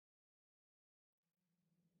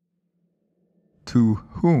To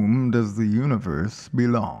whom does the universe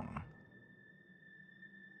belong?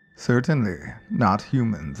 Certainly not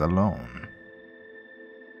humans alone.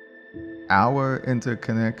 Our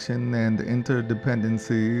interconnection and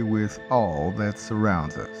interdependency with all that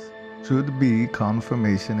surrounds us should be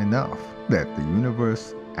confirmation enough that the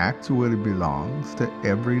universe actually belongs to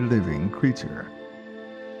every living creature,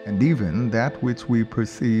 and even that which we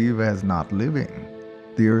perceive as not living,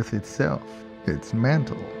 the earth itself, its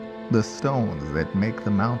mantle, the stones that make the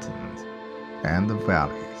mountains, and the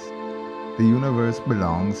valleys. The universe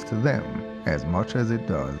belongs to them as much as it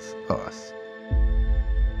does us.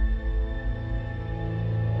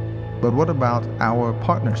 But what about our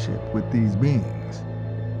partnership with these beings?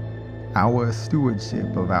 Our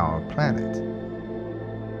stewardship of our planet?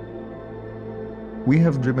 We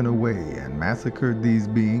have driven away and massacred these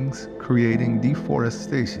beings, creating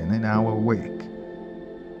deforestation in our wake.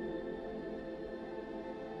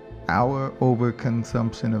 Our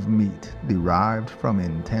overconsumption of meat derived from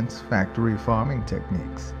intense factory farming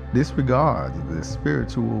techniques disregards the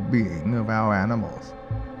spiritual being of our animals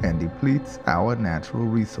and depletes our natural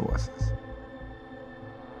resources.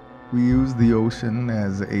 We use the ocean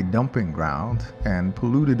as a dumping ground and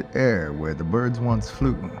polluted air where the birds once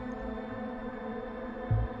flew.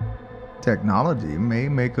 Technology may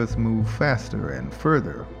make us move faster and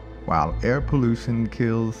further, while air pollution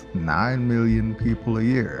kills 9 million people a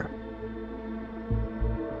year.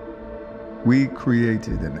 We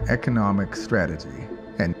created an economic strategy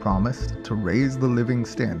and promised to raise the living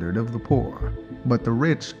standard of the poor, but the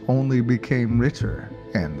rich only became richer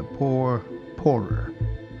and the poor poorer.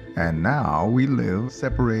 And now we live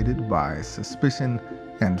separated by suspicion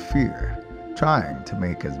and fear, trying to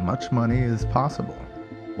make as much money as possible,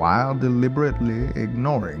 while deliberately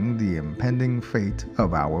ignoring the impending fate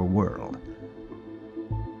of our world.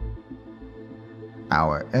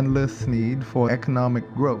 Our endless need for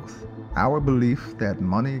economic growth, our belief that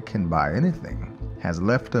money can buy anything, has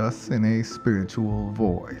left us in a spiritual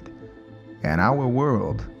void, and our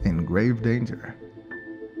world in grave danger.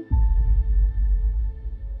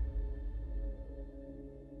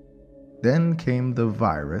 Then came the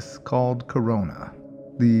virus called Corona,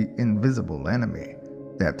 the invisible enemy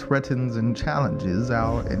that threatens and challenges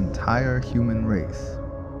our entire human race.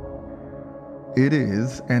 It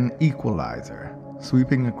is an equalizer,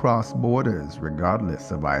 sweeping across borders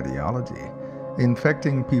regardless of ideology,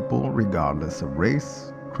 infecting people regardless of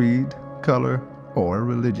race, creed, color, or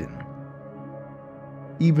religion.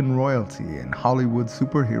 Even royalty and Hollywood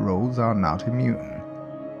superheroes are not immune.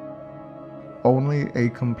 Only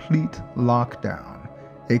a complete lockdown,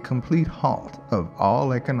 a complete halt of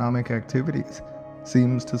all economic activities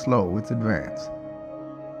seems to slow its advance.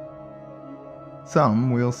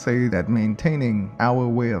 Some will say that maintaining our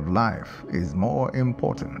way of life is more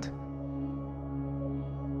important.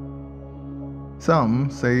 Some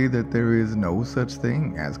say that there is no such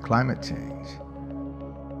thing as climate change.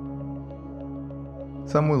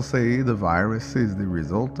 Some will say the virus is the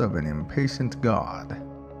result of an impatient God.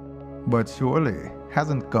 But surely,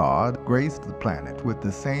 hasn't God graced the planet with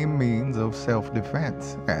the same means of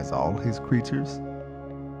self-defense as all his creatures?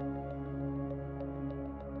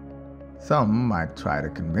 Some might try to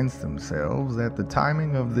convince themselves that the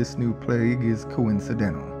timing of this new plague is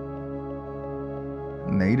coincidental.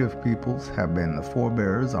 Native peoples have been the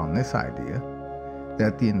forebearers on this idea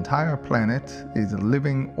that the entire planet is a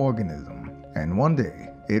living organism, and one day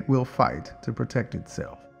it will fight to protect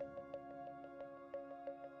itself.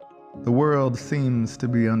 The world seems to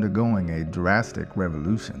be undergoing a drastic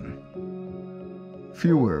revolution.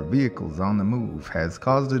 Fewer vehicles on the move has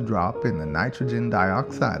caused a drop in the nitrogen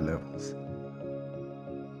dioxide levels.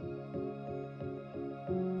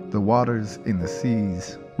 The waters in the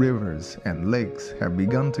seas, rivers, and lakes have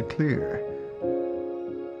begun to clear.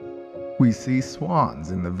 We see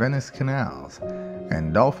swans in the Venice canals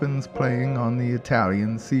and dolphins playing on the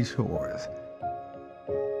Italian seashores.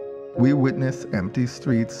 We witness empty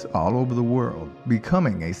streets all over the world,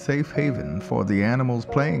 becoming a safe haven for the animals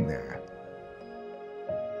playing there.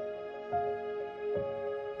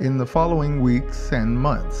 In the following weeks and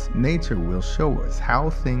months, nature will show us how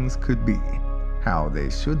things could be, how they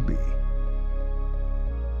should be.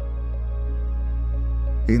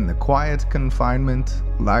 In the quiet confinement,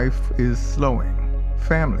 life is slowing.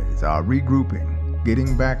 Families are regrouping,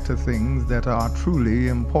 getting back to things that are truly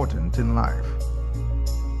important in life.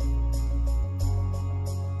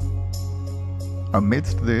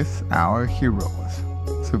 Amidst this, our heroes,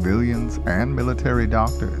 civilians and military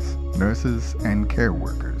doctors, nurses and care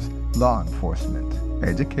workers, law enforcement,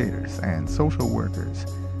 educators and social workers,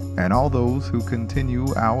 and all those who continue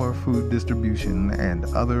our food distribution and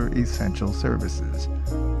other essential services,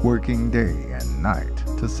 working day and night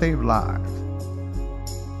to save lives.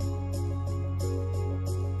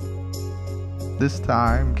 This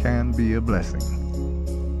time can be a blessing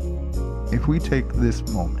if we take this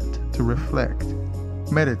moment to reflect,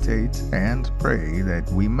 meditate, and pray that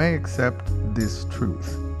we may accept this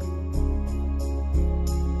truth: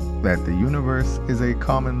 that the universe is a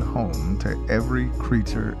common home to every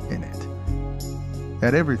creature in it,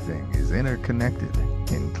 that everything is interconnected,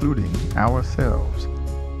 including ourselves.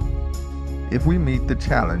 If we meet the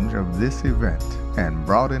challenge of this event and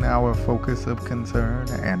broaden our focus of concern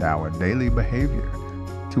and our daily behavior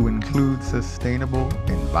to include sustainable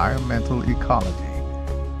environmental ecology,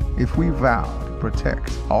 if we vow to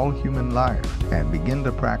protect all human life and begin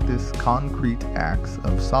to practice concrete acts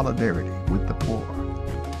of solidarity with the poor,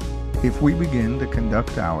 if we begin to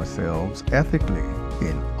conduct ourselves ethically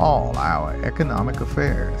in all our economic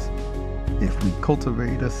affairs, if we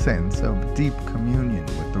cultivate a sense of deep communion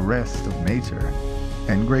with the rest of nature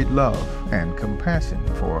and great love and compassion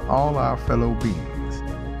for all our fellow beings,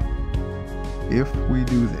 if we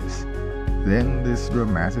do this, then this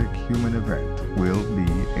dramatic human event will be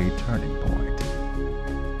a turning point.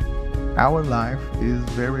 Our life is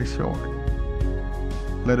very short.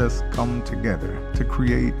 Let us come together to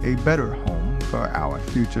create a better home for our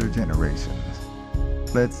future generations.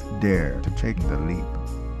 Let's dare to take the leap.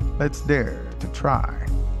 Let's dare to try.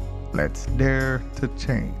 Let's dare to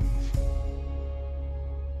change.